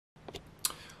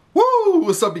Woo!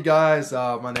 What's up, you guys?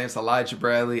 My name is Elijah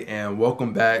Bradley, and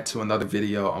welcome back to another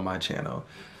video on my channel.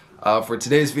 For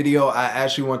today's video, I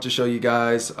actually want to show you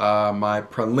guys my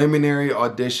preliminary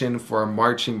audition for a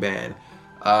marching band.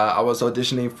 I was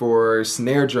auditioning for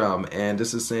snare drum, and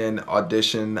this is an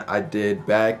audition I did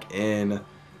back in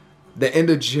the end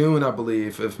of June, I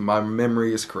believe, if my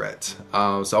memory is correct.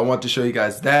 So I want to show you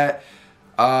guys that.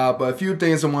 But a few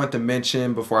things I wanted to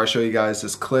mention before I show you guys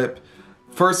this clip.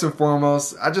 First and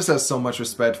foremost, I just have so much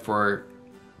respect for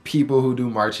people who do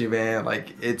marching band.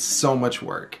 Like, it's so much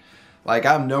work. Like,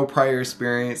 I have no prior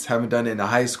experience, haven't done it in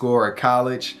high school or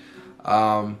college,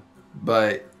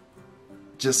 but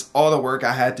just all the work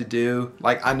I had to do.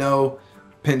 Like, I know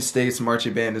Penn State's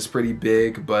marching band is pretty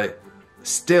big, but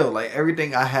still, like,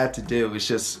 everything I had to do was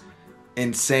just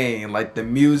insane. Like, the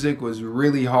music was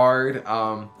really hard.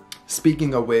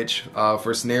 Speaking of which,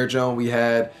 for snare drum, we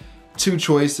had two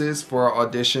choices for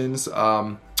auditions.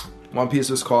 One piece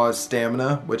was called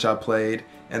Stamina, which I played,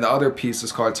 and the other piece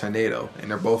is called Tornado, and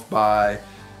they're both by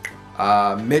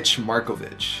Mitch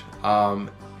Markovich.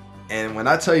 And when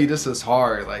I tell you this was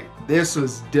hard, like, this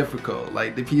was difficult.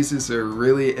 Like, the pieces are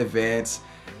really advanced.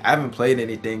 I haven't played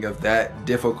anything of that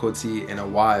difficulty in a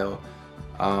while,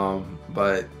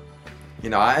 but you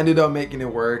know, I ended up making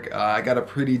it work. I got a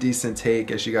pretty decent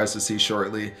take, as you guys will see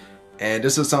shortly. And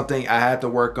this is something I had to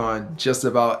work on just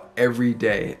about every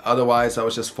day. Otherwise, I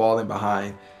was just falling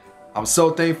behind. I'm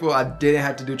so thankful I didn't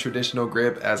have to do traditional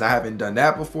grip, as I haven't done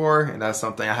that before, and that's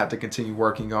something I have to continue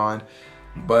working on.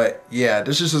 But yeah,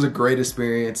 this just was a great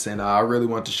experience, and I really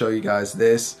want to show you guys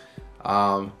this.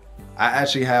 I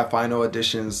actually had final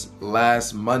auditions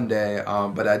last Monday,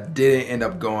 but I didn't end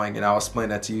up going, and I'll explain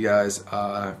that to you guys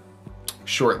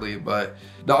shortly. But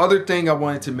the other thing I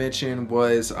wanted to mention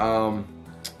was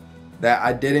that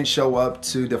I didn't show up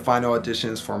to the final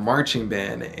auditions for marching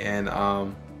band,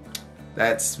 and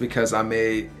that's because I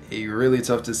made a really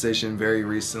tough decision very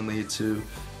recently to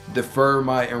defer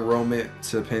my enrollment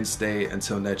to Penn State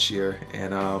until next year.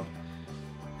 And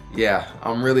yeah,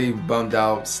 I'm really bummed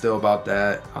out still about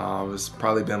that. It's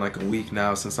probably been like a week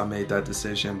now since I made that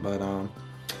decision, but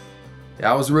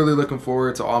yeah, I was really looking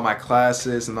forward to all my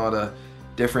classes and all the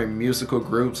different musical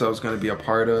groups I was going to be a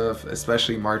part of,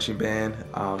 especially marching band,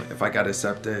 if I got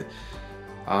accepted.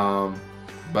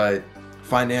 But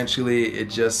financially, it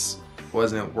just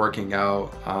wasn't working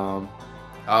out.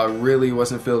 I really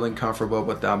wasn't feeling comfortable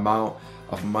with the amount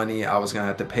of money I was going to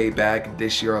have to pay back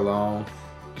this year alone.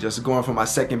 Just going for my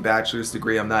second bachelor's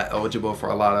degree, I'm not eligible for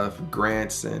a lot of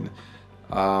grants and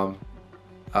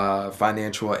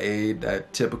financial aid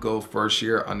that typical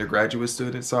first-year undergraduate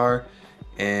students are.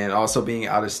 And also being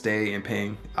out of state and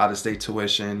paying out of state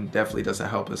tuition definitely doesn't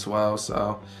help as well.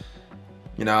 So,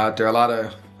 you know, after a lot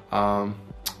of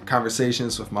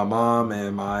conversations with my mom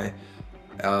and my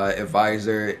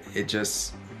advisor, it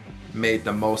just made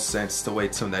the most sense to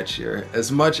wait till next year.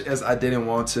 As much as I didn't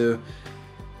want to,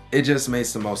 it just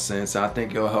makes the most sense. I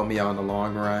think it'll help me out in the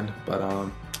long run.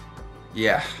 But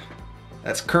yeah,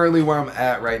 that's currently where I'm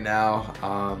at right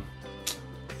now.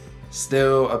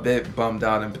 Still a bit bummed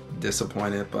out and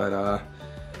disappointed, but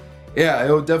yeah,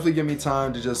 it'll definitely give me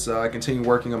time to just continue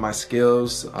working on my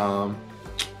skills,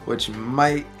 which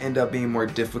might end up being more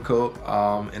difficult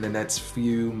in the next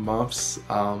few months,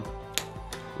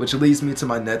 which leads me to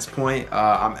my next point.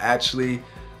 I'm actually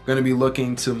going to be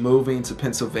looking to moving to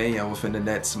Pennsylvania within the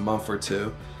next month or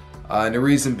two. And the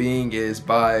reason being is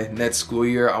by next school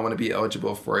year, I want to be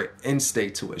eligible for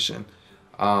in-state tuition.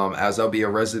 As I'll be a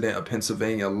resident of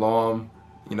Pennsylvania long,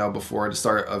 you know, before the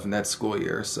start of next school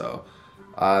year. So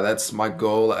that's my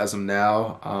goal as of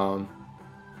now.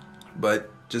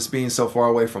 But just being so far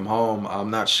away from home,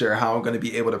 I'm not sure how I'm going to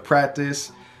be able to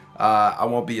practice. I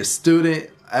won't be a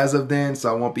student as of then, so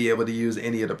I won't be able to use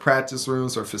any of the practice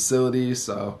rooms or facilities.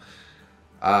 So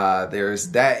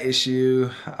there's that issue.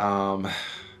 I'll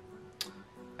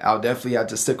definitely have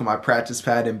to stick with my practice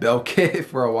pad and bell kit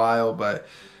for a while, but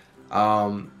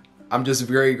I'm just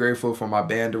very grateful for my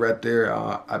band director.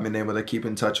 I've been able to keep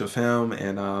in touch with him,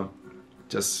 and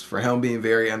just for him being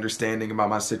very understanding about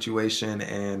my situation,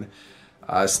 and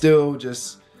still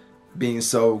just being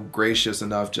so gracious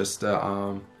enough just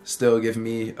to still give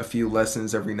me a few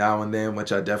lessons every now and then,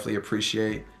 which I definitely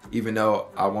appreciate, even though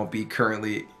I won't be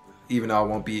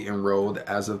enrolled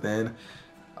as of then.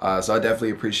 So I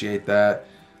definitely appreciate that.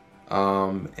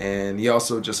 And he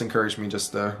also just encouraged me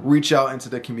just to reach out into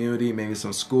the community, maybe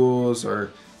some schools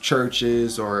or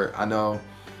churches, or I know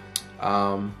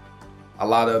a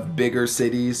lot of bigger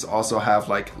cities also have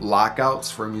like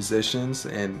lockouts for musicians,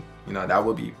 and you know, that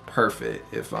would be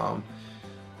perfect if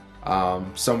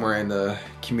somewhere in the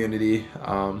community.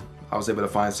 I was able to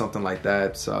find something like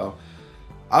that, so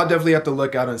I'll definitely have to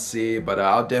look out and see, but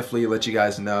I'll definitely let you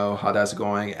guys know how that's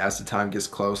going as the time gets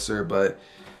closer. But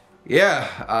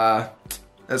yeah,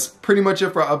 that's pretty much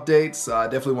it for updates. I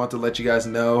definitely want to let you guys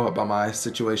know about my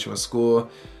situation with school.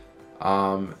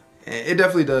 It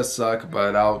definitely does suck,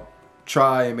 but I'll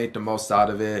try and make the most out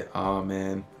of it,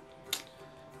 and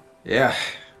yeah,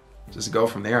 just go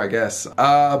from there, I guess.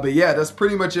 But yeah, that's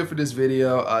pretty much it for this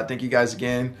video. Thank you guys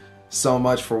again so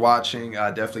much for watching.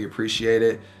 I definitely appreciate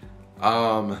it.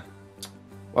 What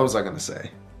was I gonna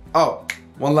say? Oh,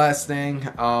 one last thing.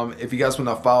 If you guys want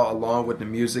to follow along with the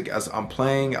music as I'm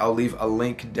playing, I'll leave a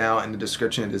link down in the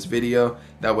description of this video.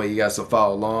 That way you guys will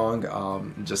follow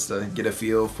along, just to get a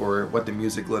feel for what the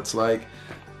music looks like.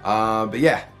 But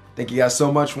yeah, thank you guys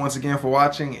so much once again for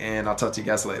watching, and I'll talk to you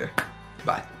guys later.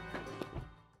 Bye.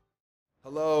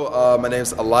 Hello, my name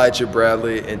is Elijah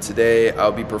Bradley, and today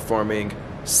I'll be performing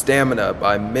Stamina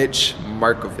by Mitch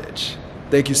Markovich.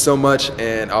 Thank you so much,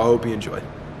 and I hope you enjoy.